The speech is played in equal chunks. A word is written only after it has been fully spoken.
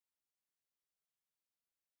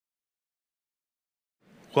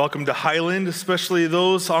Welcome to Highland, especially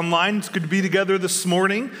those online. It's good to be together this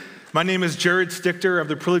morning. My name is Jared Stichter. I have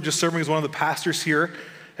the privilege of serving as one of the pastors here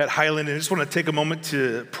at Highland, and I just want to take a moment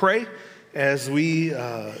to pray as we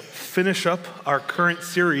finish up our current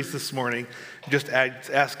series this morning. Just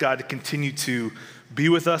ask God to continue to be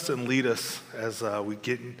with us and lead us as we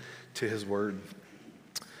get into His Word.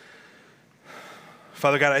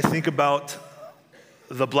 Father God, I think about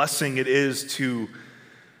the blessing it is to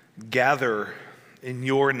gather in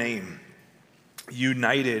your name,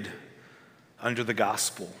 united under the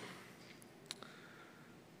gospel.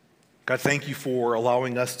 God, thank you for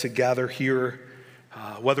allowing us to gather here,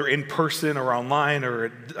 whether in person or online or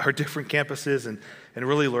at our different campuses, and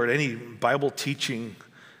really, Lord, any Bible teaching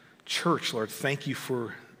church, Lord, thank you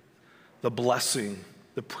for the blessing,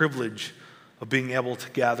 the privilege of being able to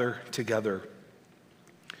gather together.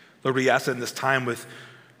 Lord, we ask that in this time with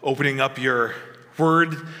opening up your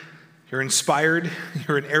word, your inspired,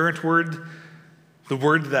 your inerrant word, the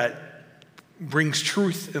word that brings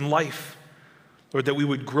truth and life, Lord, that we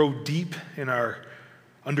would grow deep in our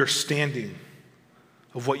understanding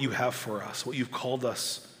of what you have for us, what you've called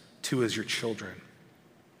us to as your children.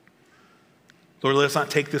 Lord, let us not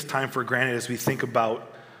take this time for granted as we think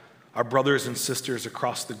about our brothers and sisters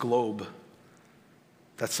across the globe,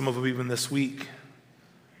 that some of them even this week,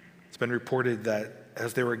 it's been reported that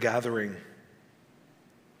as they were gathering,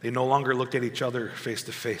 they no longer looked at each other face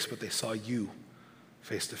to face, but they saw you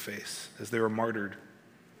face to face as they were martyred.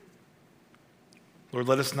 Lord,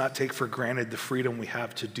 let us not take for granted the freedom we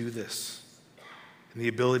have to do this and the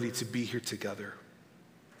ability to be here together.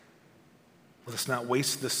 Let us not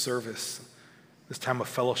waste this service, this time of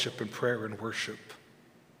fellowship and prayer and worship.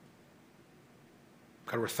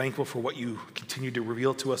 God, we're thankful for what you continue to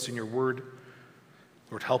reveal to us in your word.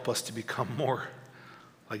 Lord, help us to become more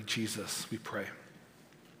like Jesus, we pray.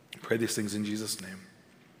 I pray these things in Jesus' name.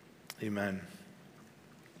 Amen.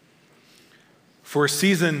 For a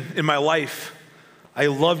season in my life, I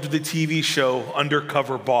loved the TV show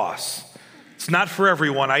Undercover Boss. It's not for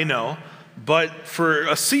everyone, I know, but for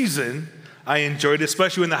a season, I enjoyed it,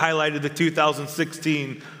 especially when they highlighted the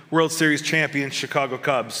 2016 World Series champions, Chicago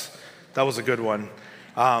Cubs. That was a good one.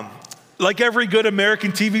 Like every good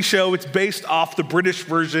American TV show, it's based off the British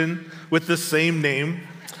version with the same name.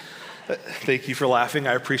 Thank you for laughing.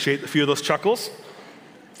 I appreciate a few of those chuckles.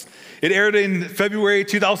 It aired in February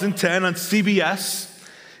 2010 on CBS,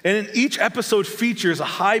 and each episode features a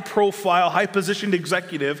high-profile, high-positioned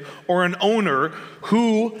executive or an owner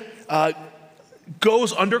who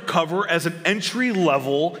goes undercover as an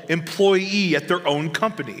entry-level employee at their own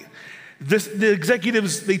company. The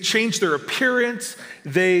executives, they change their appearance,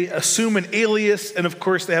 they assume an alias, and of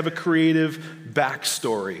course, they have a creative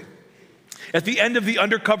backstory. At the end of the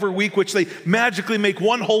undercover week, which they magically make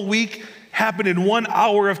one whole week happen in 1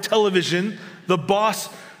 hour of television, the boss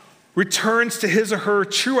returns to his or her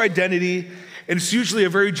true identity, and it's usually a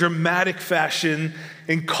very dramatic fashion,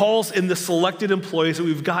 and calls in the selected employees that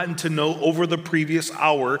we've gotten to know over the previous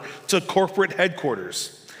hour to corporate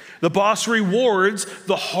headquarters. The boss rewards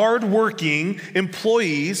the hardworking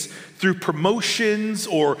employees through promotions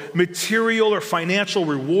or material or financial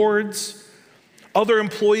rewards. Other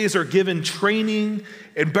employees are given training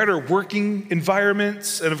and better working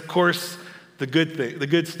environments, and of course, the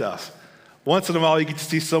good stuff. Once in a while, you get to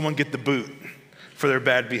see someone get the boot for their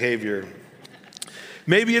bad behavior.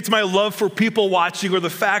 Maybe it's my love for people watching or the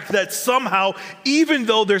fact that somehow, even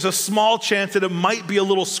though there's a small chance that it might be a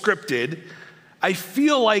little scripted, I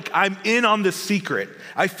feel like I'm in on the secret.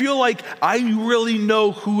 I feel like I really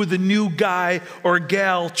know who the new guy or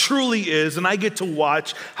gal truly is, and I get to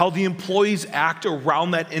watch how the employees act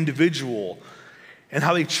around that individual and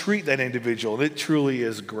how they treat that individual. It truly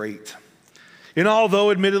is great. And although,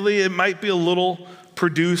 admittedly, it might be a little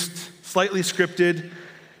produced, slightly scripted,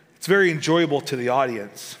 it's very enjoyable to the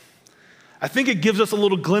audience. I think it gives us a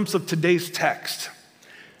little glimpse of today's text.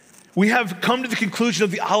 We have come to the conclusion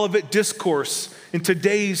of the Olivet Discourse in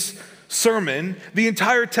today's sermon. The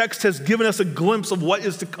entire text has given us a glimpse of what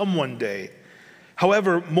is to come one day.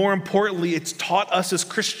 However, more importantly, it's taught us as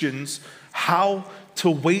Christians how to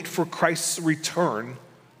wait for Christ's return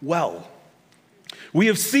well. We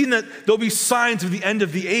have seen that there'll be signs of the end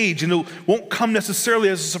of the age, and it won't come necessarily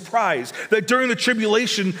as a surprise. That during the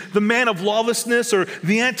tribulation, the man of lawlessness or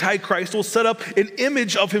the Antichrist will set up an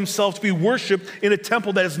image of himself to be worshiped in a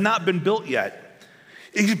temple that has not been built yet.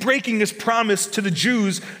 He's breaking his promise to the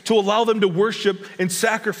Jews to allow them to worship and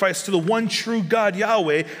sacrifice to the one true God,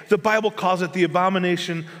 Yahweh. The Bible calls it the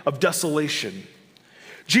abomination of desolation.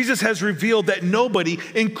 Jesus has revealed that nobody,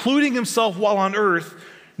 including himself while on earth,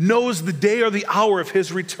 knows the day or the hour of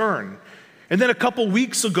his return. And then a couple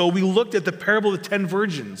weeks ago, we looked at the parable of the 10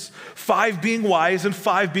 virgins, 5 being wise and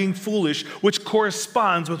 5 being foolish, which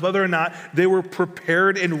corresponds with whether or not they were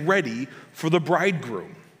prepared and ready for the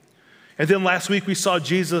bridegroom. And then last week, we saw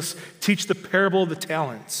Jesus teach the parable of the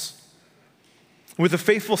talents, with the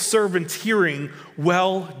faithful servant hearing,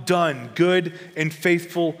 "Well done, good and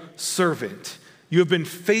faithful servant. You have been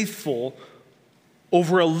faithful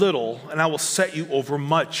over a little, and I will set you over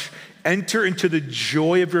much. Enter into the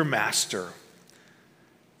joy of your master."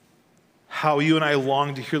 How you and I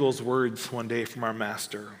long to hear those words one day from our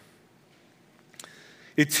master.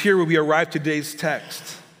 It's here where we arrive to today's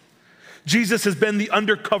text. Jesus has been the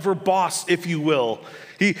undercover boss, if you will.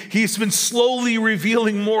 He's been slowly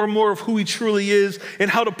revealing more and more of who he truly is and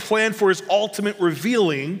how to plan for his ultimate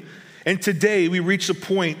revealing. And today we reach a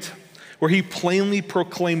point where he plainly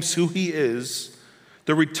proclaims who he is,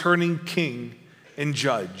 the returning king and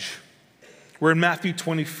judge. We're in Matthew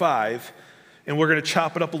 25, and we're going to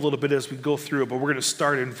chop it up a little bit as we go through it, but we're going to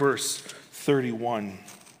start in verse 31.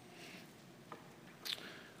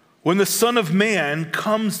 When the Son of Man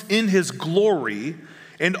comes in his glory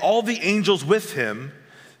and all the angels with him,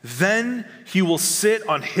 then he will sit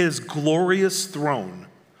on his glorious throne.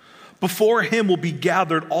 Before him will be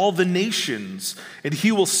gathered all the nations, and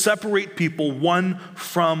he will separate people one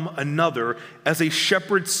from another, as a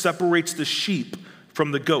shepherd separates the sheep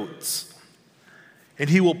from the goats. And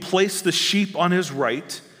he will place the sheep on his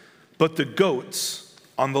right, but the goats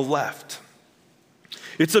on the left.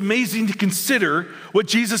 It's amazing to consider what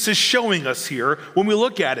Jesus is showing us here when we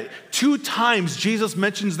look at it. 2 times Jesus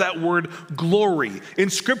mentions that word glory. In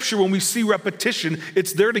Scripture, when we see repetition,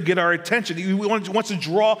 it's there to get our attention. He wants to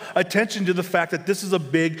draw attention to the fact that this is a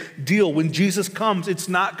big deal. When Jesus comes, it's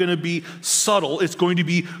not going to be subtle. It's going to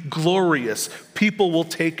be glorious. People will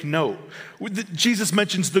take note. Jesus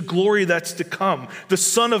mentions the glory that's to come. The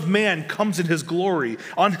Son of Man comes in his glory,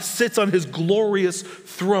 sits on his glorious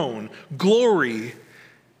throne. Glory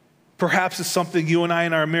perhaps is something you and I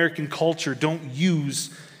in our American culture don't use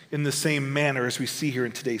in the same manner as we see here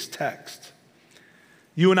in today's text.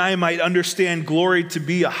 You and I might understand glory to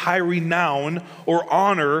be a high renown or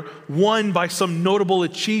honor won by some notable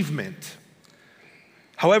achievement.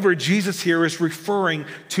 However, Jesus here is referring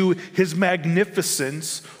to his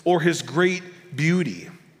magnificence or his great beauty.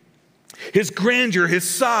 His grandeur, his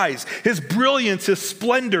size, his brilliance, his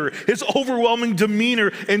splendor, his overwhelming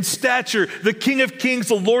demeanor and stature. The King of Kings,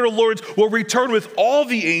 the Lord of Lords, will return with all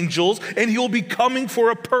the angels, and he will be coming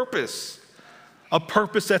for a purpose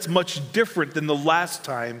that's much different than the last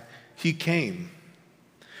time he came.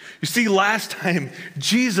 You see, last time,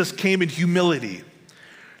 Jesus came in humility.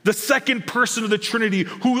 The second person of the Trinity,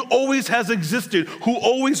 who always has existed, who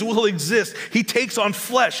always will exist. He takes on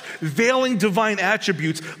flesh, veiling divine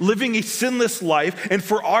attributes, living a sinless life, and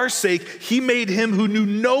for our sake, he made him who knew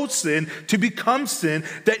no sin to become sin,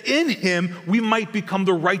 that in him we might become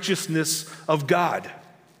the righteousness of God.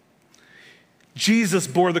 Jesus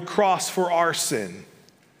bore the cross for our sin,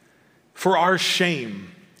 for our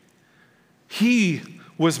shame. He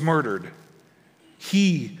was murdered.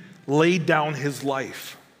 He laid down his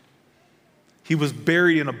life. He was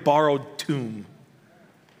buried in a borrowed tomb.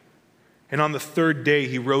 And on the 3rd day,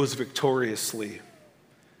 he rose victoriously,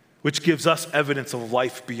 which gives us evidence of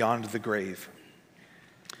life beyond the grave.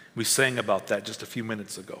 We sang about that just a few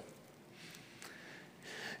minutes ago.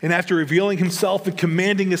 And after revealing himself and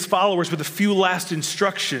commanding his followers with a few last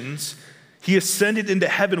instructions, he ascended into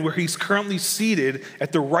heaven, where he's currently seated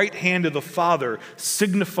at the right hand of the Father,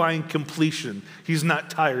 signifying completion. He's not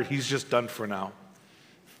tired, he's just done for now.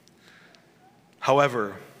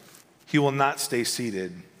 However, he will not stay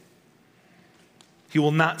seated. He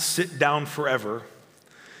will not sit down forever.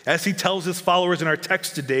 As he tells his followers in our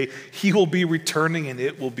text today, he will be returning and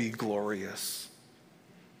it will be glorious.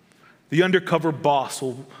 The undercover boss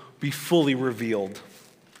will be fully revealed.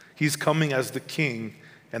 He's coming as the king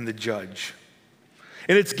and the judge.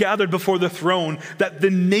 And it's gathered before the throne that the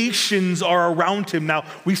nations are around him. Now,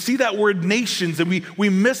 we see that word nations, and we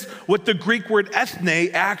miss what the Greek word ethne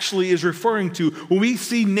actually is referring to. When we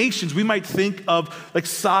see nations, we might think of like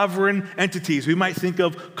sovereign entities. We might think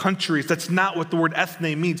of countries. That's not what the word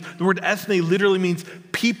ethne means. The word ethne literally means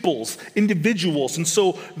peoples, individuals. And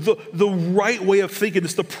so the right way of thinking,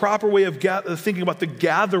 the proper way of thinking about the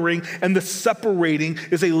gathering and the separating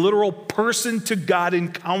is a literal person-to-God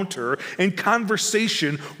encounter and conversation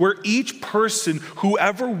where each person,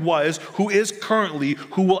 whoever was, who is currently,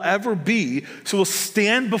 who will ever be, so will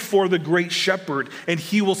stand before the great shepherd, and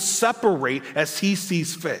he will separate as he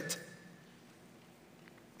sees fit.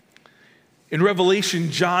 In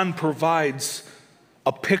Revelation, John provides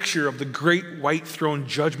a picture of the great white throne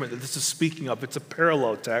judgment that this is speaking of. It's a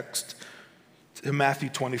parallel text in Matthew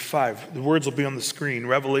 25. The words will be on the screen.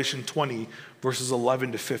 Revelation 20, verses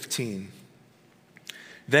 11 to 15.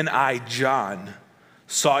 Then I, John,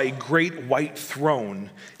 saw a great white throne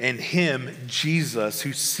and him, Jesus,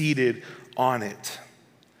 who's seated on it.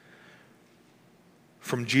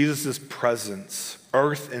 From Jesus' presence,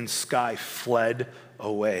 earth and sky fled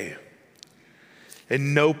away,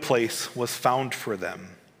 and no place was found for them.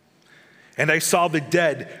 And I saw the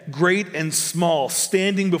dead, great and small,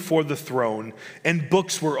 standing before the throne, and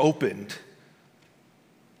books were opened.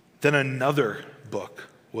 Then another book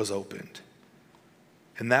was opened,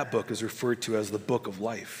 and that book is referred to as the book of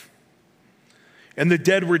life. And the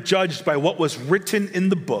dead were judged by what was written in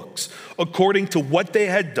the books, according to what they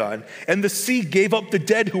had done. And the sea gave up the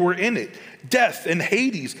dead who were in it. Death and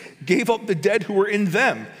Hades gave up the dead who were in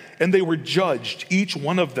them. And they were judged, each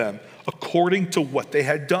one of them, according to what they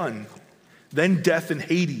had done. Then death and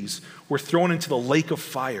Hades were thrown into the lake of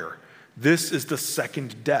fire. This is the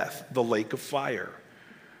second death, the lake of fire.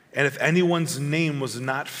 And if anyone's name was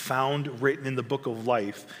not found written in the book of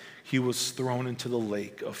life, he was thrown into the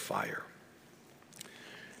lake of fire.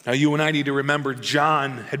 Now, you and I need to remember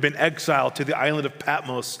John had been exiled to the island of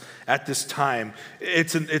Patmos at this time.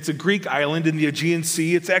 It's a Greek island in the Aegean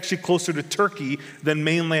Sea. It's actually closer to Turkey than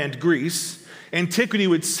mainland Greece. Antiquity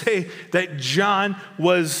would say that John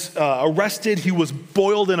was arrested. He was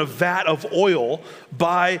boiled in a vat of oil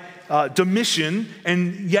by Domitian,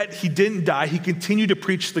 and yet he didn't die. He continued to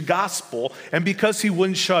preach the gospel, and because he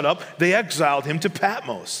wouldn't shut up, they exiled him to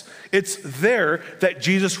Patmos. It's there that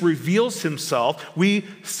Jesus reveals himself. We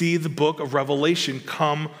see the book of Revelation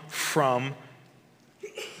come from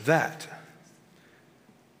that.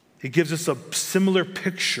 He gives us a similar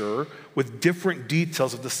picture with different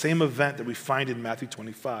details of the same event that we find in Matthew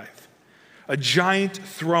 25. A giant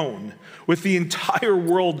throne with the entire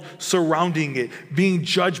world surrounding it, being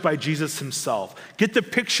judged by Jesus himself. Get the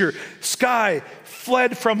picture. Sky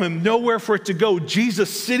fled from him, nowhere for it to go.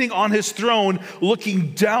 Jesus sitting on his throne,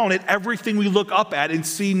 looking down at everything we look up at and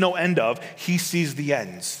see no end of. He sees the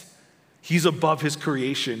ends. He's above his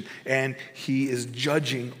creation, and he is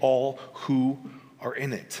judging all who are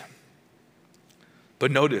in it.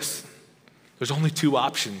 But notice, there's only two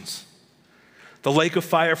options. The lake of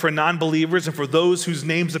fire for non-believers, and for those whose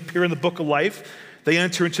names appear in the book of life, they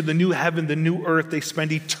enter into the new heaven, the new earth. They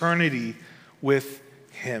spend eternity with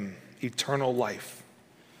him, eternal life.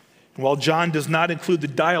 And while John does not include the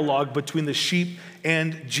dialogue between the sheep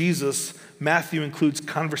and Jesus, Matthew includes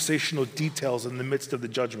conversational details in the midst of the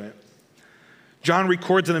judgment. John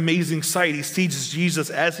records an amazing sight. He sees Jesus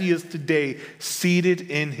as he is today, seated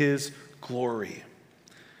in his glory.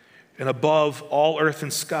 And above all earth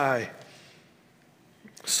and sky,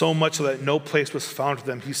 so much so that no place was found for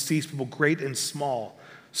them, he sees people great and small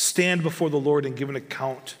stand before the Lord and give an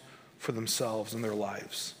account for themselves and their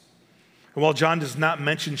lives. And while John does not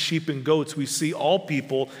mention sheep and goats, we see all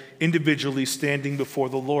people individually standing before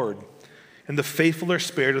the Lord. And the faithful are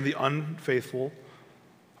spared, and the unfaithful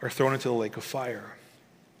are thrown into the lake of fire.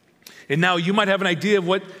 And now you might have an idea of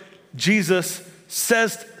what Jesus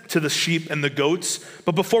says to the sheep and the goats.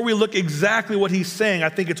 But before we look exactly what he's saying, I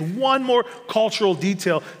think it's one more cultural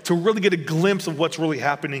detail to really get a glimpse of what's really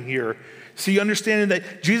happening here. See, understanding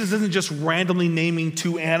that Jesus isn't just randomly naming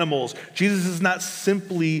two animals. Jesus is not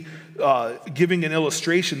simply giving an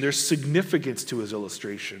illustration. There's significance to his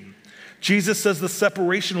illustration. Jesus says the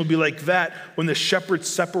separation will be like that when the shepherd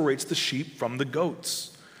separates the sheep from the goats.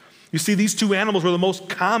 You see, these two animals were the most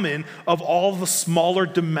common of all the smaller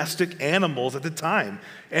domestic animals at the time.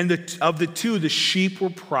 And of the two, the sheep were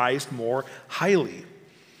prized more highly.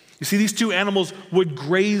 You see, these two animals would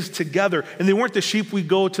graze together. And they weren't the sheep we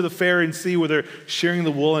go to the fair and see where they're sharing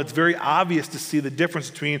the wool. And it's very obvious to see the difference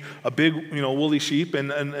between a big, woolly sheep and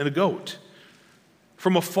a goat.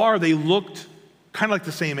 From afar, they looked kind of like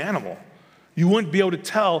the same animal. You wouldn't be able to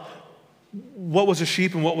tell what was a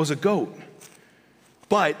sheep and what was a goat.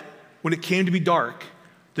 But when it came to be dark,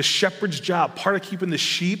 the shepherd's job, part of keeping the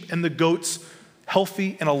sheep and the goats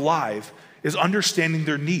healthy and alive, is understanding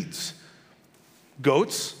their needs.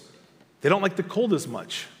 Goats, they don't like the cold as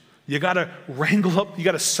much. You gotta wrangle up, you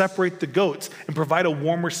gotta separate the goats and provide a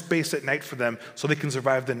warmer space at night for them so they can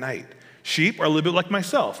survive the night. Sheep are a little bit like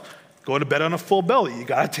myself. Go to bed on a full belly. You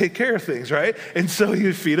gotta take care of things, right? And so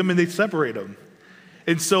you feed them and they separate them.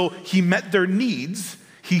 And so he met their needs.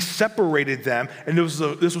 He separated them, and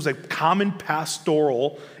this was a common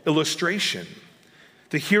pastoral illustration.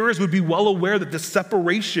 The hearers would be well aware that the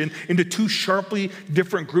separation into two sharply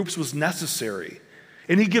different groups was necessary.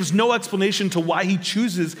 And he gives no explanation to why he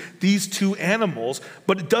chooses these two animals,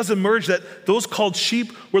 but it does emerge that those called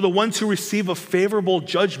sheep were the ones who receive a favorable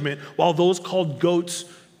judgment, while those called goats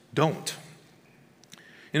don't.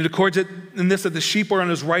 And it accords in this that the sheep are on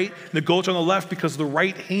his right and the goats are on the left, because the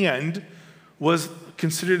right hand was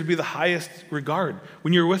considered to be the highest regard.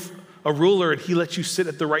 When you're with a ruler and he lets you sit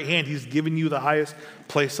at the right hand, he's given you the highest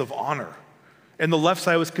place of honor. And the left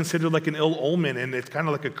side was considered like an ill omen, and it's kind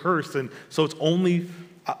of like a curse. And so it's only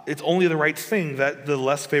the right thing that the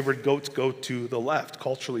less favored goats go to the left,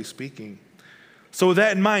 culturally speaking. So with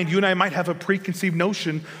that in mind, you and I might have a preconceived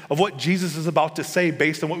notion of what Jesus is about to say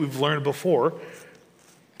based on what we've learned before,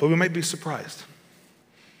 but we might be surprised.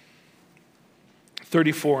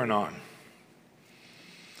 34 and on.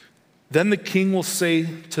 Then the king will say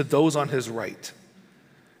to those on his right,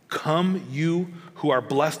 "Come, you who are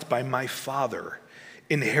blessed by my Father,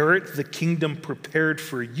 inherit the kingdom prepared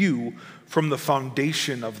for you from the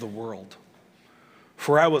foundation of the world.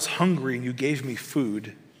 For I was hungry and you gave me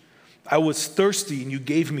food. I was thirsty and you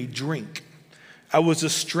gave me drink. I was a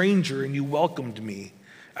stranger and you welcomed me.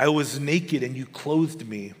 I was naked and you clothed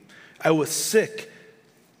me. I was sick.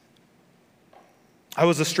 I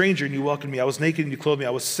was a stranger and you welcomed me. I was naked and you clothed me.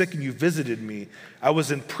 I was sick and you visited me. I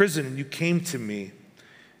was in prison and you came to me."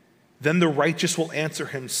 Then the righteous will answer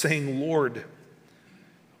him, saying, "Lord,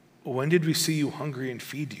 when did we see you hungry and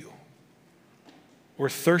feed you? Or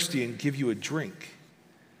thirsty and give you a drink?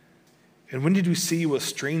 And when did we see you a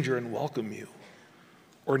stranger and welcome you?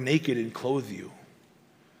 Or naked and clothe you?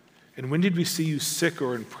 And when did we see you sick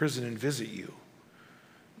or in prison and visit you?"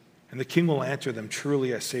 And the king will answer them,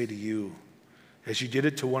 "Truly I say to you, as you did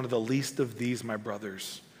it to one of the least of these, my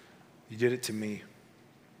brothers, you did it to me."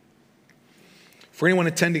 For anyone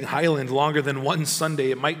attending Highland longer than one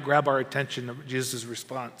Sunday, it might grab our attention of Jesus'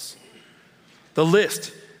 response. The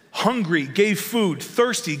list: hungry, gave food;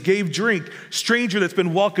 thirsty, gave drink; stranger that's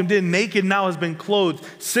been welcomed in; naked, now has been clothed;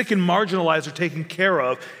 sick and marginalized are taken care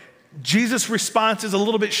of. Jesus' response is a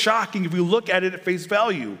little bit shocking if you look at it at face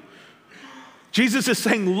value. Jesus is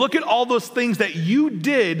saying, look at all those things that you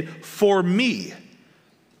did for me.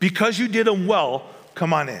 Because you did them well,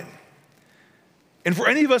 come on in. And for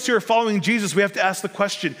any of us who are following Jesus, we have to ask the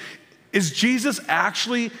question, is Jesus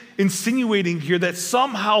actually insinuating here that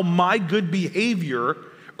somehow my good behavior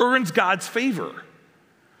earns God's favor?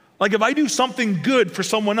 Like if I do something good for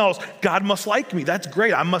someone else, God must like me. That's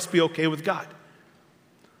great. I must be okay with God.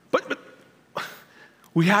 But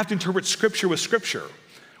we have to interpret Scripture with Scripture.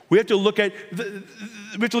 We have to look at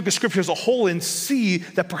Scripture as a whole and see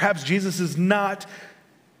that perhaps Jesus is not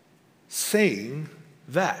saying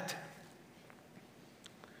that.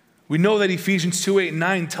 We know that Ephesians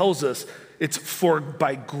 2:8-9 tells us it's for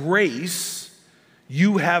by grace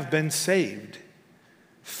you have been saved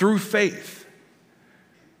through faith.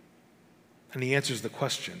 And he answers the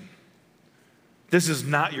question. This is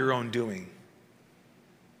not your own doing.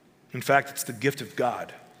 In fact, it's the gift of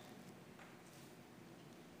God.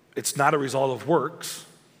 It's not a result of works,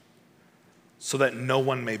 so that no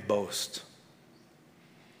one may boast.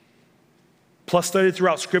 Plus, studied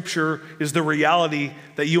throughout Scripture is the reality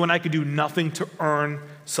that you and I could do nothing to earn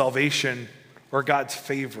salvation or God's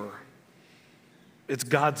favor. It's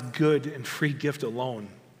God's good and free gift alone.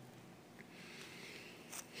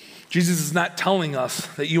 Jesus is not telling us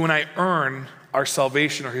that you and I earn our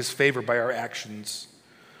salvation or his favor by our actions.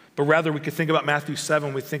 But rather, we could think about Matthew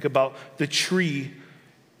 7. We think about the tree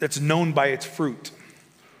that's known by its fruit.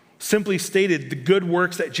 Simply stated, the good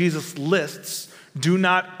works that Jesus lists do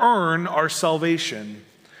not earn our salvation.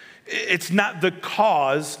 It's not the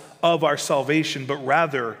cause of our salvation, but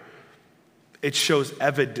rather it shows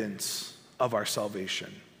evidence of our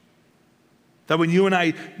salvation. That when you and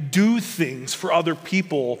I do things for other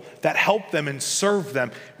people that help them and serve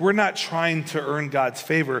them, we're not trying to earn God's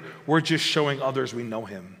favor. We're just showing others we know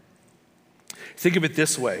him. Think of it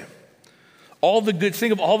this way.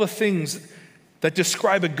 Think of all the things that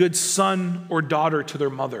describe a good son or daughter to their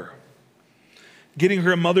mother. Getting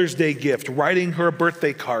her a Mother's Day gift, writing her a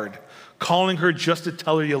birthday card, calling her just to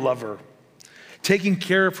tell her you love her, taking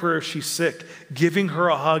care of her if she's sick, giving her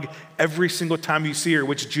a hug every single time you see her,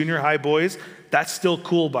 which junior high boys, that's still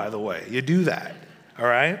cool, by the way. You do that, all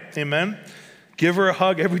right? Amen? Give her a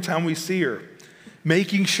hug every time we see her.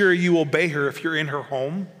 Making sure you obey her if you're in her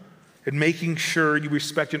home, and making sure you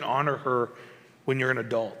respect and honor her when you're an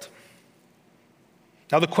adult.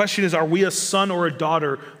 Now the question is, are we a son or a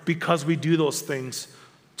daughter because we do those things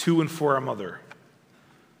to and for our mother?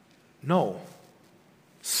 No.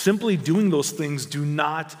 Simply doing those things do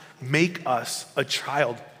not make us a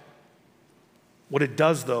child. What it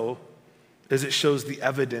does, though, is it shows the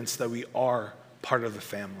evidence that we are part of the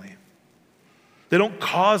family. They don't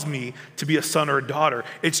cause me to be a son or a daughter.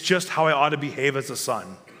 It's just how I ought to behave as a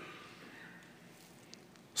son.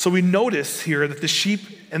 So we notice here that the sheep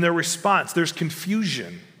and their response, there's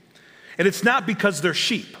confusion. And it's not because they're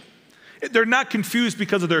sheep. They're not confused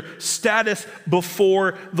because of their status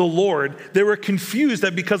before the Lord. They were confused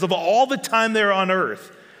that because of all the time they're on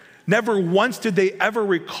earth, never once did they ever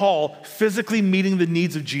recall physically meeting the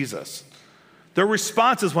needs of Jesus. Their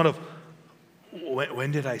response is one of,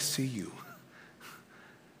 when did I see you?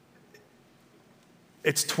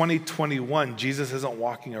 It's 2021. Jesus isn't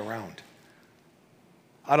walking around.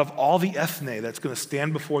 Out of all the ethne that's going to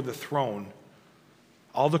stand before the throne,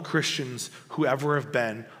 all the Christians who ever have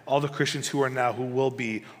been, all the Christians who are now, who will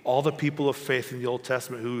be, all the people of faith in the Old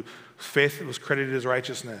Testament whose faith was credited as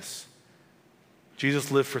righteousness,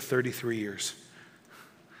 Jesus lived for 33 years.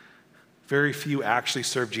 Very few actually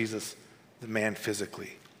served Jesus, the man,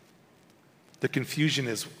 physically. The confusion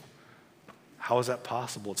is, how is that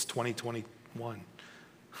possible? It's 2021.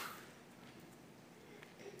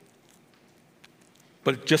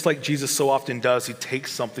 But just like Jesus so often does, he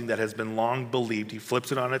takes something that has been long believed, he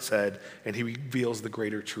flips it on its head, and he reveals the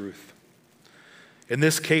greater truth. In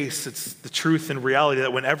this case, it's the truth and reality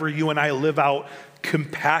that whenever you and I live out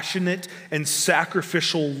compassionate and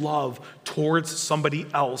sacrificial love towards somebody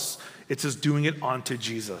else, it's as doing it onto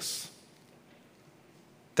Jesus.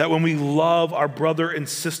 That when we love our brother and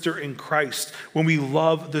sister in Christ, when we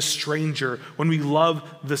love the stranger, when we love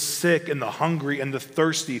the sick and the hungry and the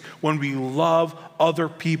thirsty, when we love other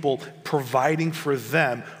people, providing for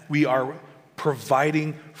them, we are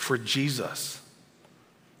providing for Jesus.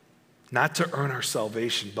 Not to earn our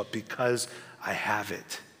salvation, but because I have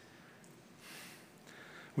it.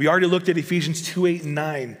 We already looked at Ephesians 2:8 and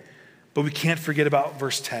 9, but we can't forget about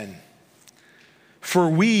verse 10. For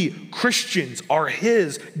we, Christians, are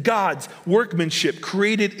his, God's workmanship,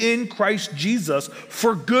 created in Christ Jesus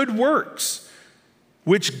for good works,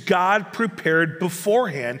 which God prepared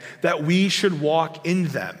beforehand that we should walk in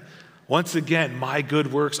them. Once again, my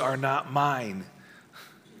good works are not mine.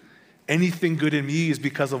 Anything good in me is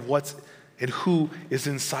because of what's and who is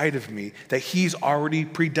inside of me, that he's already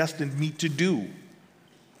predestined me to do.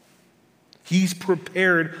 He's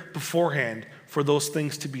prepared beforehand for those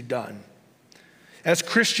things to be done. As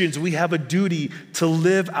Christians, we have a duty to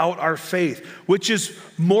live out our faith, which is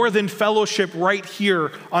more than fellowship right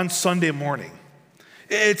here on Sunday morning.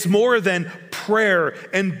 It's more than prayer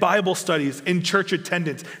and Bible studies and church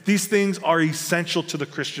attendance. These things are essential to the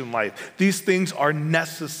Christian life. These things are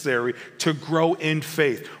necessary to grow in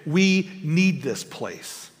faith. We need this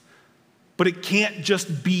place. But it can't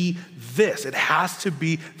just be this. It has to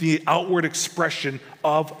be the outward expression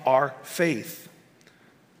of our faith.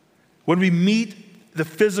 When we meet the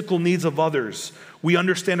physical needs of others, we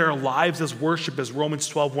understand our lives as worship, as Romans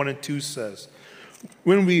 12:1 and 2 says.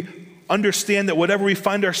 When we understand that whatever we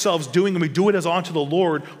find ourselves doing and we do it as unto the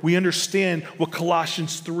Lord, we understand what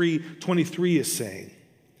Colossians 3:23 is saying.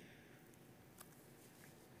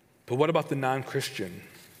 But what about the non-Christian?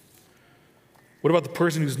 What about the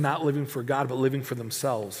person who's not living for God but living for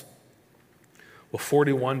themselves? Well,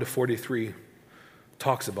 41-43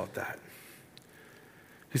 talks about that.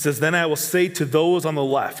 He says, then I will say to those on the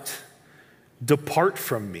left, depart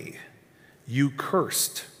from me, you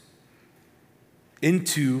cursed,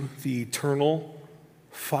 into the eternal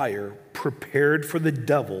fire prepared for the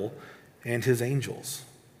devil and his angels.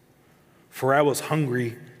 For I was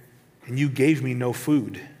hungry, and you gave me no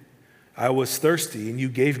food. I was thirsty, and you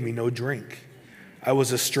gave me no drink. I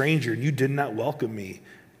was a stranger, and you did not welcome me.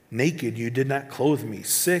 Naked, you did not clothe me.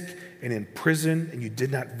 Sick and in prison, and you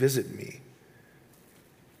did not visit me.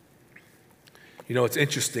 You know, it's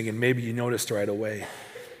interesting, and maybe you noticed right away,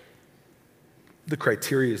 the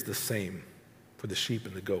criteria is the same for the sheep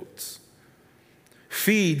and the goats.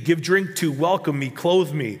 Feed, give drink to, welcome me,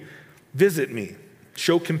 clothe me, visit me,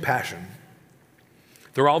 show compassion.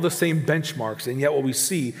 They're all the same benchmarks, and yet what we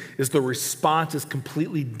see is the response is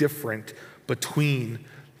completely different between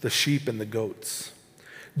the sheep and the goats.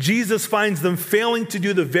 Jesus finds them failing to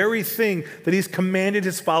do the very thing that he's commanded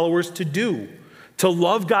his followers to do, to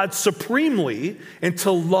love God supremely and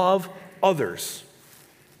to love others.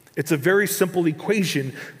 It's a very simple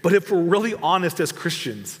equation, but if we're really honest as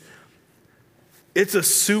Christians, it's a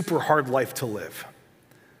super hard life to live.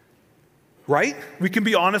 Right? We can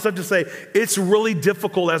be honest enough to say it's really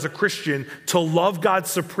difficult as a Christian to love God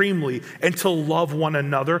supremely and to love one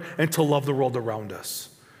another and to love the world around us.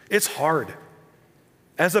 It's hard.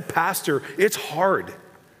 As a pastor, it's hard.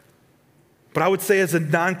 But I would say as a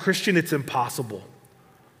non-Christian, it's impossible.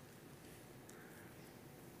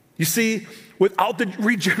 You see, without the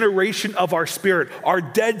regeneration of our spirit, our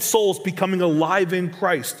dead souls becoming alive in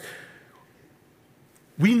Christ,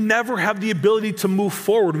 we never have the ability to move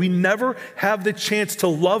forward. We never have the chance to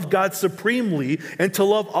love God supremely and to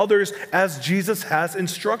love others as Jesus has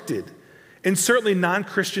instructed. And certainly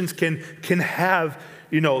non-Christians can have,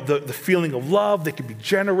 the feeling of love. They can be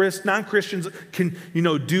generous. Non-Christians can,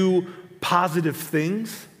 do positive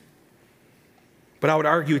things. But I would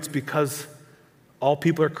argue it's because all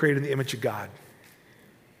people are created in the image of God.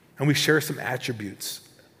 And we share some attributes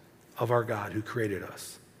of our God who created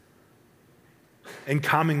us. And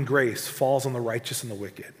common grace falls on the righteous and the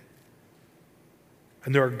wicked.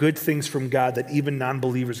 And there are good things from God that even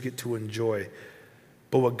non-believers get to enjoy.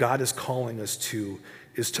 But what God is calling us to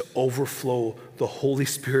is to overflow the Holy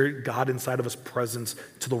Spirit, God inside of us, presence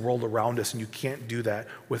to the world around us. And you can't do that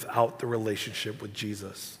without the relationship with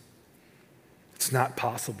Jesus. It's not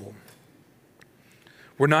possible.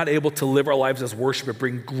 We're not able to live our lives as worship and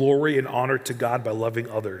bring glory and honor to God by loving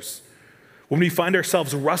others. When we find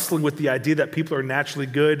ourselves wrestling with the idea that people are naturally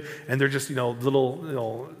good and they're just, they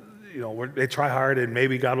try hard and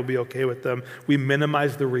maybe God will be okay with them, we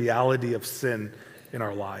minimize the reality of sin in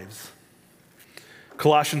our lives.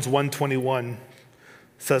 Colossians 1:21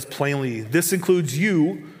 says plainly, this includes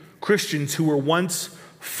you, Christians, who were once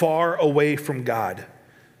far away from God.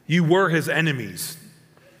 You were his enemies.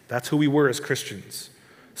 That's who we were as Christians.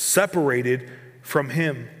 Separated from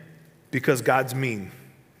him because God's mean.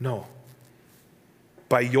 No.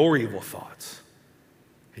 By your evil thoughts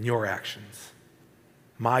and your actions.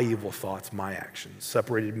 My evil thoughts, my actions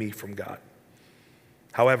separated me from God.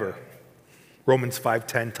 However, Romans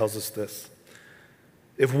 5:10 tells us this.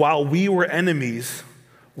 If while we were enemies,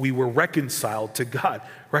 we were reconciled to God.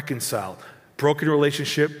 Reconciled. Broken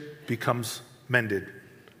relationship becomes mended,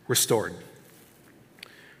 restored.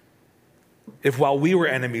 If while we were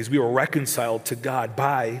enemies, we were reconciled to God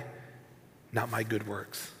by, not my good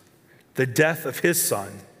works, the death of his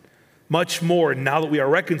son, much more, now that we are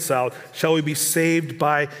reconciled, shall we be saved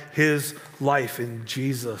by his life. And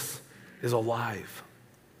Jesus is alive.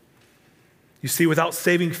 You see, without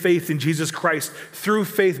saving faith in Jesus Christ, through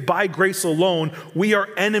faith by grace alone, we are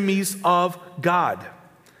enemies of God.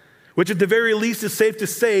 Which at the very least is safe to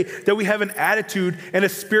say that we have an attitude and a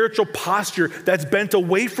spiritual posture that's bent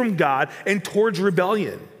away from God and towards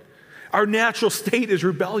rebellion. Our natural state is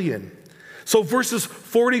rebellion. So verses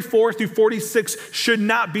 44 through 46 should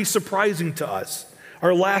not be surprising to us.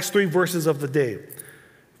 Our last three verses of the day.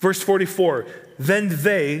 Verse 44, then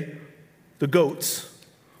they, the goats,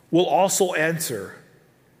 will also answer,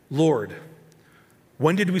 Lord,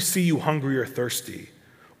 when did we see you hungry or thirsty,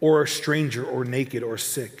 or a stranger or naked or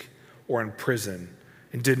sick or in prison,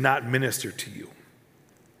 and did not minister to you?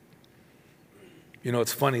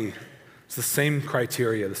 It's funny. It's the same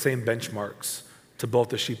criteria, the same benchmarks to both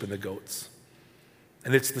the sheep and the goats.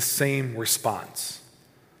 And it's the same response.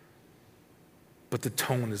 But the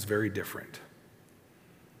tone is very different.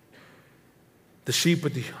 The sheep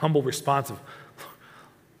with the humble response of,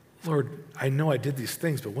 Lord, I know I did these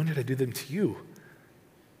things, but when did I do them to you?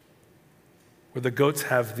 Where the goats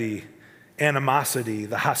have the animosity,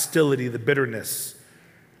 the hostility, the bitterness.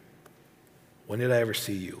 When did I ever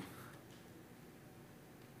see you?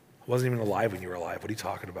 I wasn't even alive when you were alive. What are you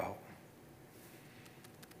talking about?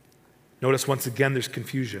 Notice once again there's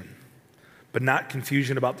confusion, but not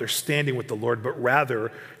confusion about their standing with the Lord, but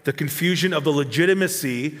rather the confusion of the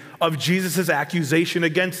legitimacy of Jesus' accusation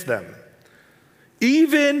against them.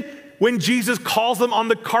 Even when Jesus calls them on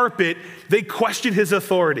the carpet, they question his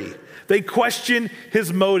authority. They question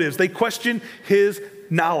his motives. They question his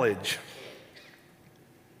knowledge.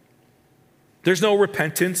 There's no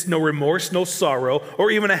repentance, no remorse, no sorrow,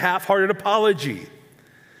 or even a half-hearted apology.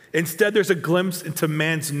 Instead, there's a glimpse into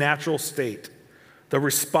man's natural state, the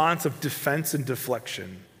response of defense and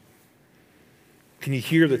deflection. Can you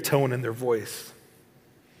hear the tone in their voice?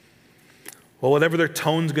 Well, whatever their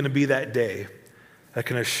tone's going to be that day, I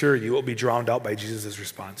can assure you it will be drowned out by Jesus'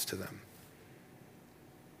 response to them.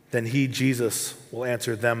 Then he, Jesus, will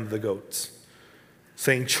answer them, the goats,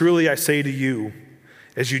 saying, truly I say to you,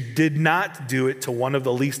 as you did not do it to one of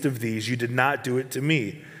the least of these, you did not do it to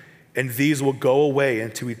me. And these will go away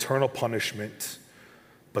into eternal punishment,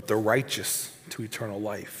 but the righteous to eternal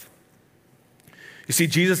life. You see,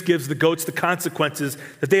 Jesus gives the goats the consequences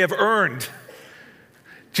that they have earned.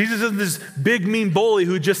 Jesus isn't this big, mean bully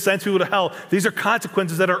who just sends people to hell. These are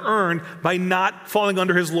consequences that are earned by not falling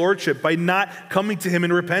under his lordship, by not coming to him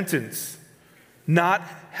in repentance, not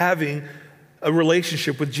having a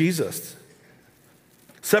relationship with Jesus.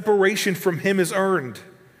 Separation from him is earned.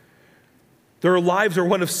 Their lives are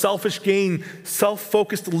one of selfish gain,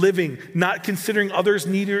 self-focused living, not considering others'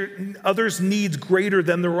 needs greater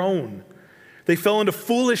than their own. They fell into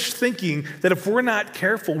foolish thinking that if we're not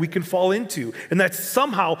careful, we can fall into. And that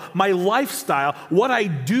somehow my lifestyle, what I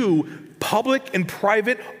do, public and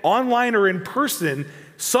private, online or in person,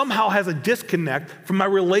 somehow has a disconnect from my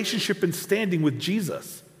relationship and standing with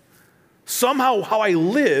Jesus. Somehow how I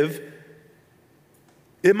live,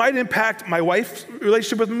 it might impact my wife's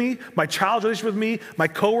relationship with me, my child's relationship with me, my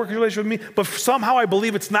coworker's relationship with me, but somehow I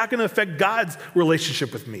believe it's not going to affect God's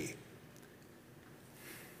relationship with me.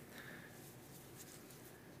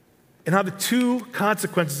 And now the two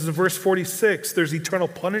consequences in verse 46, there's eternal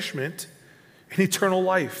punishment and eternal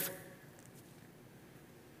life.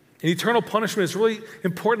 And eternal punishment is really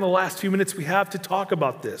important in the last few minutes we have to talk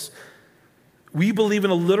about this. We believe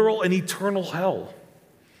in a literal and eternal hell,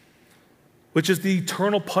 which is the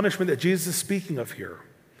eternal punishment that Jesus is speaking of here.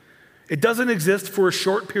 It doesn't exist for a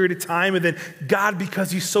short period of time, and then God,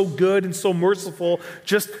 because he's so good and so merciful,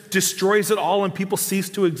 just destroys it all and people cease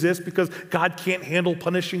to exist because God can't handle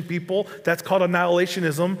punishing people. That's called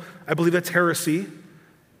annihilationism. I believe that's heresy.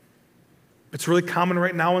 It's really common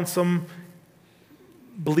right now in some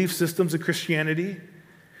belief systems of Christianity.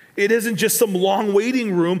 It isn't just some long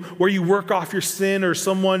waiting room where you work off your sin or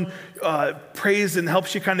someone prays and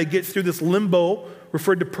helps you kind of get through this limbo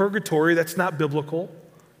referred to purgatory. That's not biblical.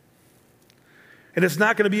 And it's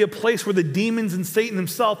not going to be a place where the demons and Satan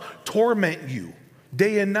himself torment you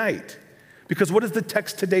day and night. Because what does the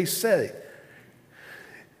text today say?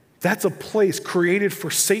 That's a place created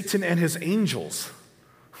for Satan and his angels.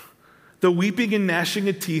 The weeping and gnashing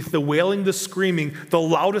of teeth, the wailing, the screaming, the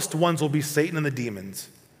loudest ones will be Satan and the demons.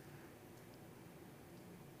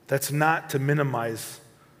 That's not to minimize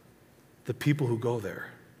the people who go there.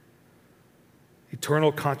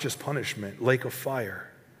 Eternal conscious punishment, lake of fire,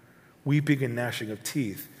 weeping and gnashing of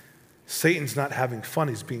teeth. Satan's not having fun,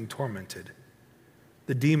 he's being tormented.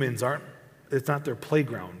 The demons it's not their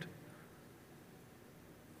playground.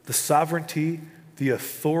 The sovereignty, the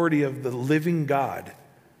authority of the living God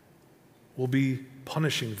will be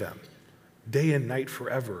punishing them day and night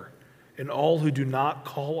forever. And all who do not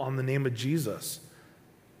call on the name of Jesus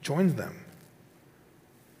joins them.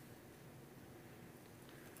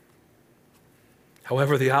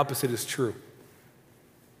 However, the opposite is true.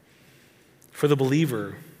 For the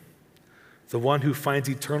believer, the one who finds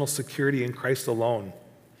eternal security in Christ alone,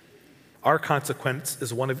 our consequence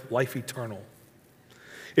is one of life eternal.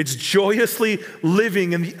 It's joyously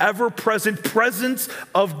living in the ever-present presence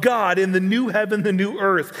of God in the new heaven, the new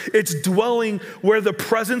earth. It's dwelling where the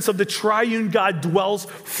presence of the triune God dwells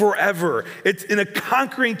forever. It's in a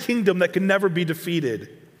conquering kingdom that can never be defeated.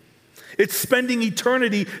 It's spending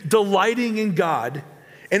eternity delighting in God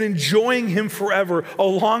and enjoying him forever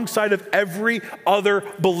alongside of every other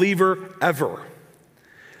believer ever.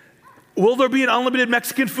 Will there be an unlimited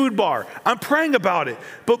Mexican food bar? I'm praying about it.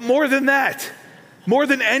 But more than that, more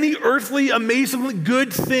than any earthly, amazingly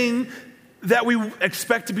good thing that we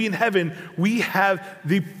expect to be in heaven, we have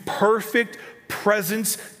the perfect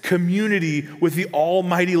presence, community with the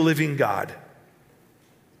almighty living God.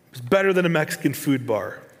 It's better than a Mexican food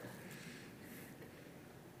bar.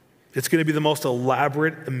 It's going to be the most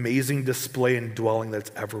elaborate, amazing display and dwelling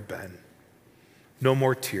that's ever been. No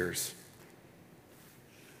more tears.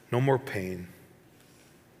 No more pain.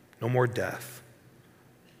 No more death.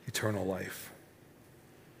 Eternal life.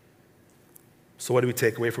 So what do we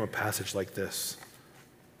take away from a passage like this?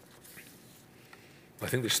 I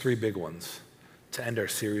think there's three big ones to end our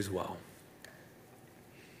series well.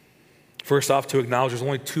 First off, to acknowledge there's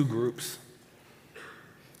only two groups.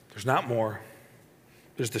 There's not more.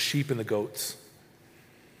 There's the sheep and the goats.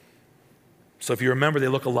 So if you remember, they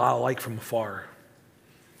look a lot alike from afar.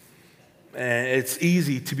 And it's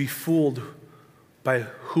easy to be fooled by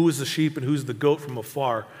who is the sheep and who's the goat from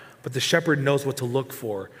afar, but the shepherd knows what to look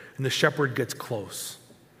for, and the shepherd gets close.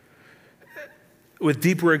 With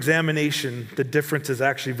deeper examination, the difference is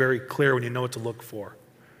actually very clear when you know what to look for.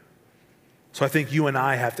 So I think you and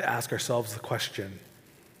I have to ask ourselves the question,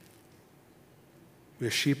 are we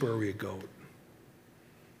a sheep or are we a goat?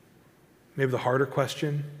 Maybe the harder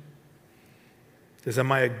question is,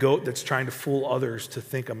 am I a goat that's trying to fool others to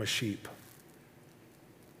think I'm a sheep?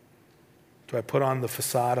 Do I put on the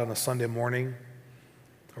facade on a Sunday morning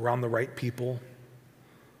around the right people,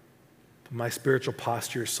 but my spiritual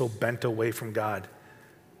posture is so bent away from God?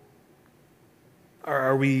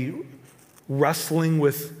 Are we wrestling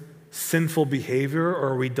with sinful behavior,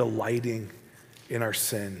 or are we delighting in our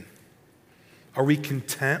sin? Are we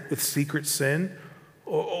content with secret sin?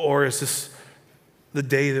 Or is this the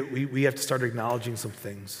day that we have to start acknowledging some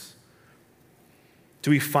things?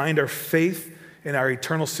 Do we find our faith and our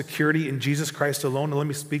eternal security in Jesus Christ alone? And let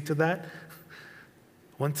me speak to that.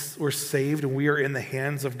 Once we're saved and we are in the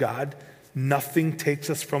hands of God, nothing takes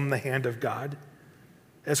us from the hand of God.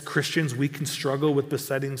 As Christians, we can struggle with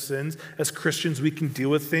besetting sins. As Christians, we can deal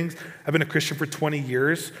with things. I've been a Christian for 20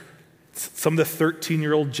 years. Some of the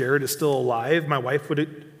 13-year-old Jared is still alive. My wife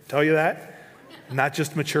would tell you that. Not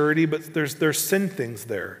just maturity, but there's sin things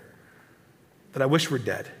there that I wish were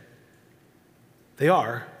dead. They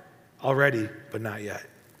are already, but not yet.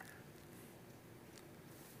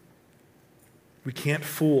 We can't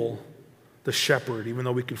fool the shepherd, even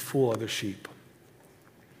though we can fool other sheep.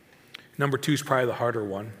 Number 2 is probably the harder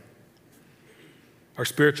one. Our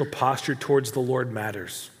spiritual posture towards the Lord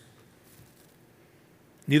matters.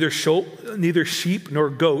 Neither sheep nor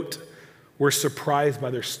goat were surprised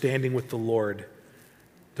by their standing with the Lord.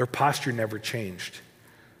 Their posture never changed.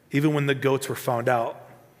 Even when the goats were found out,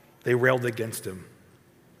 they railed against him.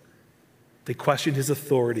 They questioned his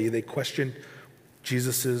authority. They questioned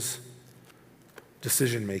Jesus'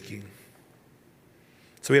 decision-making.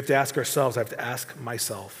 So we have to ask ourselves, I have to ask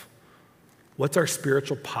myself, what's our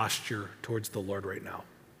spiritual posture towards the Lord right now?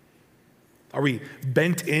 Are we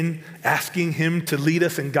bent in asking him to lead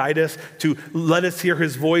us and guide us, to let us hear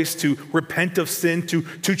his voice, to repent of sin, to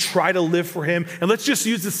try to live for him? And let's just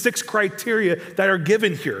use the 6 criteria that are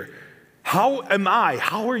given here. How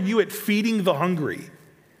are you at feeding the hungry?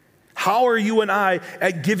 How are you and I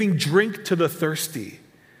at giving drink to the thirsty?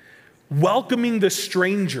 Welcoming the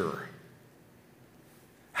stranger?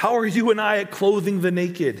 How are you and I at clothing the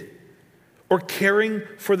naked? Or caring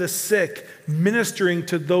for the sick, ministering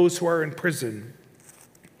to those who are in prison?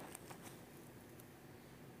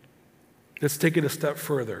 Let's take it a step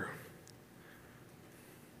further.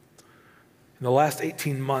 In the last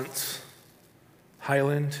 18 months,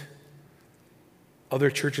 Highland, other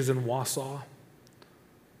churches in Wausau,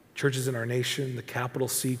 churches in our nation, the Capital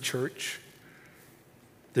C Church,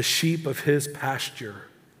 the sheep of his pasture,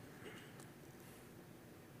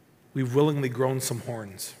 we've willingly grown some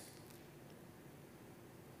horns.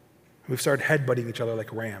 We've started headbutting each other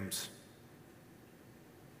like rams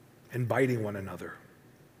and biting one another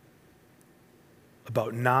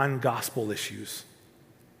about non-gospel issues,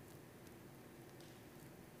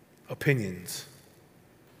 opinions,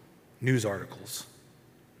 news articles,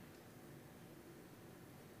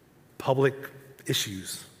 public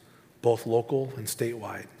issues, both local and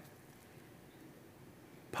statewide,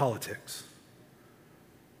 politics.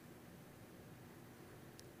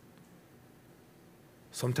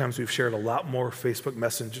 Sometimes we've shared a lot more Facebook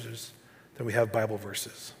messages than we have Bible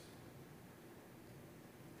verses.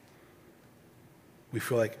 We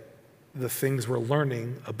feel like the things we're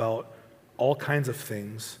learning about all kinds of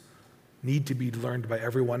things need to be learned by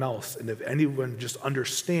everyone else. And if anyone just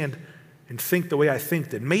understand and think the way I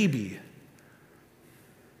think, then maybe.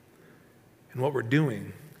 And what we're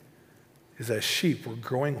doing is, as sheep, we're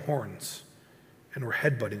growing horns and we're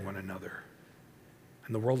headbutting one another.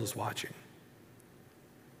 And the world is watching.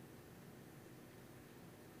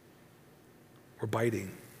 We're biting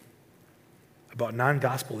about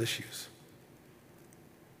non-gospel issues.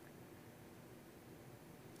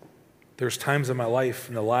 There's times in my life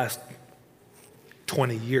in the last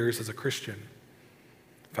 20 years as a Christian,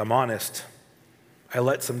 if I'm honest, I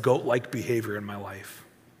let some goat-like behavior in my life.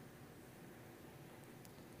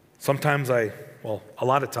 Sometimes a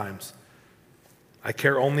lot of times, I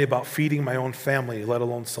care only about feeding my own family, let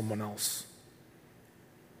alone someone else.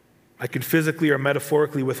 I can physically or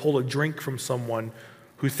metaphorically withhold a drink from someone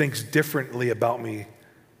who thinks differently about me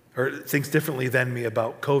or thinks differently than me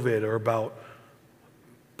about COVID or about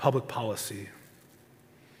public policy.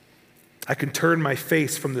 I can turn my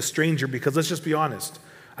face from the stranger because, let's just be honest,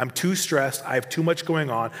 I'm too stressed, I have too much going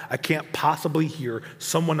on, I can't possibly hear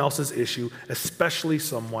someone else's issue, especially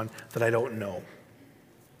someone that I don't know.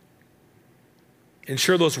 And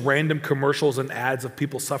sure, those random commercials and ads of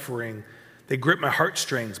people suffering, they grip my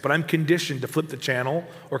heartstrings, but I'm conditioned to flip the channel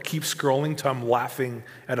or keep scrolling till I'm laughing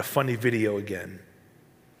at a funny video again.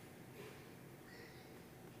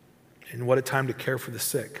 And what a time to care for the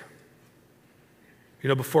sick. You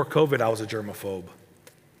know, before COVID, I was a germaphobe.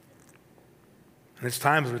 And it's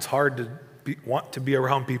times when it's hard to want to be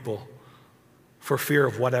around people for fear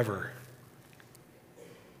of whatever.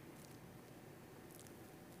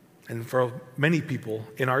 And for many people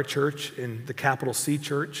in our church, in the Capital C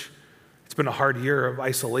Church, it's been a hard year of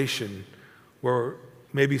isolation where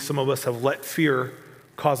maybe some of us have let fear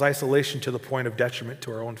cause isolation to the point of detriment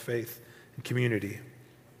to our own faith and community.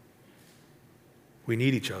 We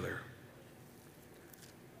need each other.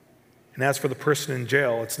 And as for the person in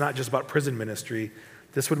jail, it's not just about prison ministry.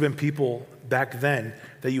 This would have been people back then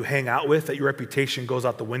that you hang out with, that your reputation goes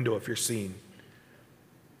out the window if you're seen.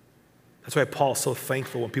 That's why Paul's so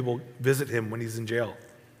thankful when people visit him when he's in jail,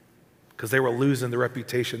 because they were losing their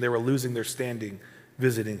reputation. They were losing their standing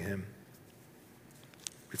visiting him.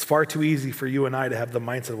 It's far too easy for you and I to have the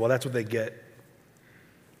mindset, well, that's what they get.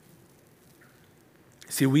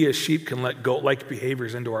 See, we as sheep can let goat-like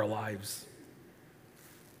behaviors into our lives.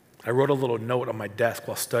 I wrote a little note on my desk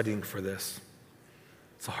while studying for this.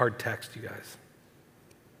 It's a hard text, you guys.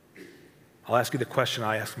 I'll ask you the question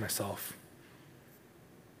I ask myself.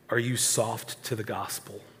 Are you soft to the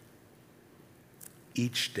gospel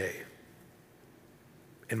each day?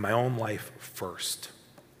 In my own life first.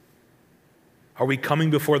 Are we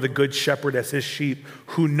coming before the good shepherd as his sheep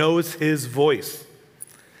who knows his voice?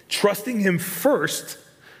 Trusting him first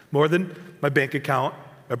more than my bank account,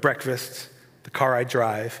 my breakfast, the car I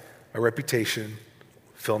drive, my reputation,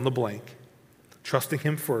 fill in the blank. Trusting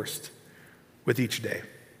him first with each day.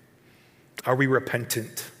 Are we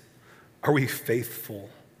repentant? Are we faithful?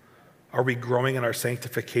 Are we growing in our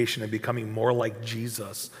sanctification and becoming more like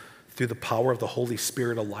Jesus through the power of the Holy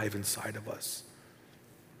Spirit alive inside of us?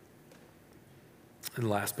 And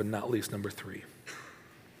last but not least, number 3,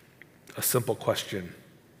 a simple question.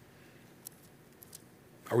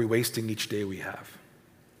 Are we wasting each day we have?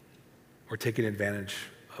 Or taking advantage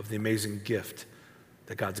of the amazing gift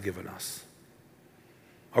that God's given us?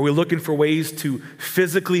 Are we looking for ways to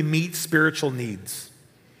physically meet spiritual needs?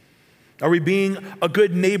 Are we being a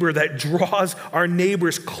good neighbor that draws our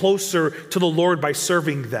neighbors closer to the Lord by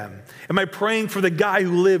serving them? Am I praying for the guy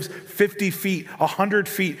who lives 50 feet, 100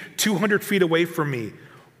 feet, 200 feet away from me?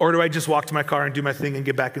 Or do I just walk to my car and do my thing and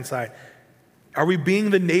get back inside? Are we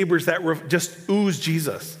being the neighbors that just ooze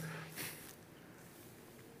Jesus?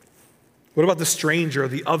 What about the stranger,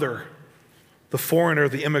 the other, the foreigner,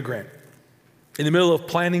 the immigrant? In the middle of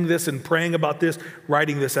planning this and praying about this,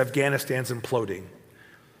 writing this, Afghanistan's imploding.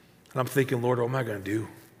 And I'm thinking, Lord, what am I going to do?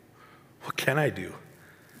 What can I do?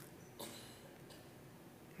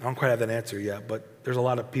 I don't quite have that answer yet, but there's a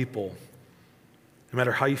lot of people, no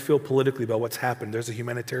matter how you feel politically about what's happened, there's a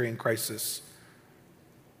humanitarian crisis.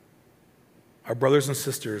 Our brothers and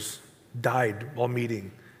sisters died while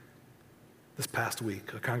meeting this past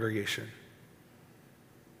week, a congregation.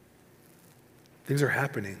 Things are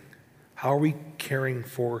happening. How are we caring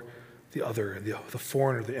for the other, the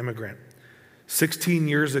foreigner, the immigrant? 16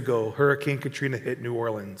 years ago, Hurricane Katrina hit New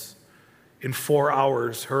Orleans. In 4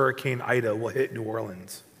 hours, Hurricane Ida will hit New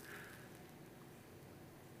Orleans.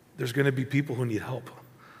 There's going to be people who need help.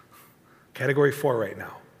 Category 4 right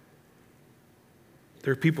now.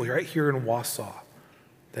 There are people right here in Wausau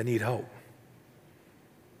that need help.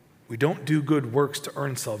 We don't do good works to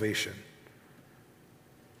earn salvation.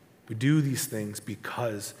 We do these things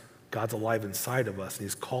because God's alive inside of us and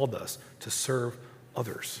he's called us to serve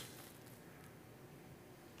others.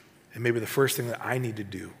 And maybe the first thing that I need to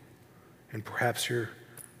do, and perhaps you're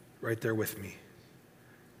right there with me,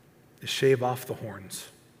 is shave off the horns.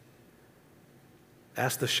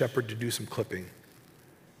 Ask the shepherd to do some clipping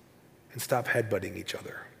and stop headbutting each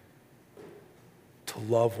other. To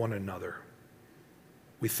love one another.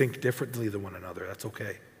 We think differently than one another. That's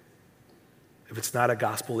okay. If it's not a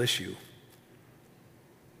gospel issue,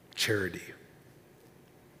 charity.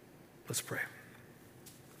 Let's pray.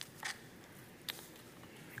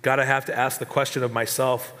 God, I have to ask the question of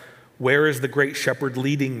myself, where is the great shepherd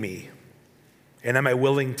leading me? And am I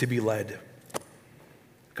willing to be led?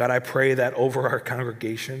 God, I pray that over our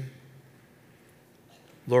congregation,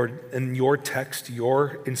 Lord, in your text,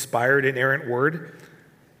 your inspired, inerrant word,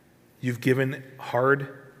 you've given hard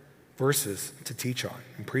verses to teach on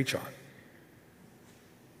and preach on.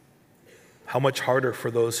 How much harder for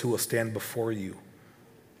those who will stand before you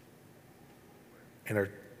and are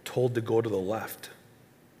told to go to the left.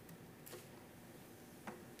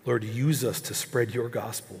 Lord, use us to spread your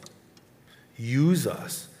gospel. Use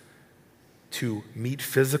us to meet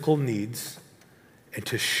physical needs and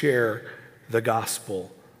to share the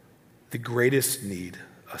gospel, the greatest need,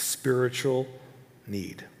 a spiritual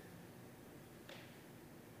need.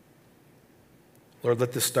 Lord,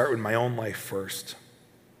 let this start with my own life first.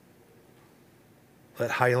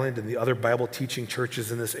 Let Highland and the other Bible teaching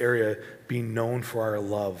churches in this area be known for our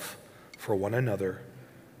love for one another,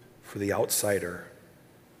 for the outsider,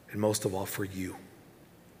 and most of all for you.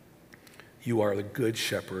 You are the good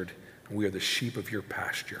shepherd, and we are the sheep of your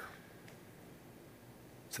pasture.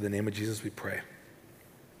 So in the name of Jesus we pray.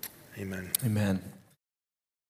 Amen. Amen.